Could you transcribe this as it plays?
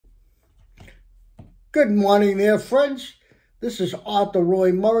Good morning there, friends. This is Arthur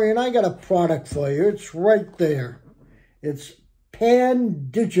Roy Murray, and I got a product for you. It's right there. It's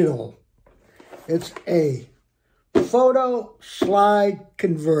Pandigital. It's a photo slide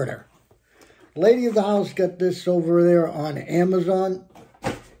converter. Lady of the house got this over there on Amazon,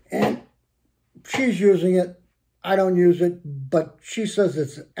 and she's using it. I don't use it, but she says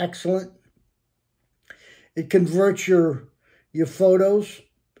it's excellent. It converts your photos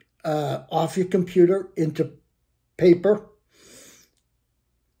off your computer into paper.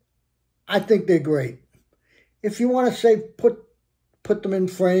 I think they're great. If you want to say put them in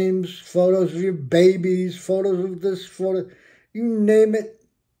frames, photos of your babies, photos of this, photo, you name it.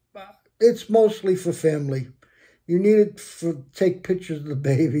 It's mostly for family. You need it for take pictures of the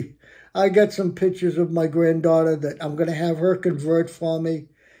baby. I got some pictures of my granddaughter that I'm going to have her convert for me.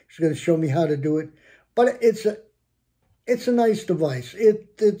 She's going to show me how to do it. But it's a nice device.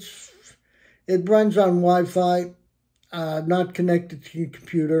 It runs on Wi-Fi, not connected to your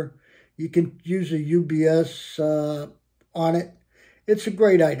computer. You can use a UBS on it. It's a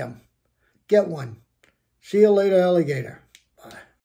great item. Get one. See you later, alligator.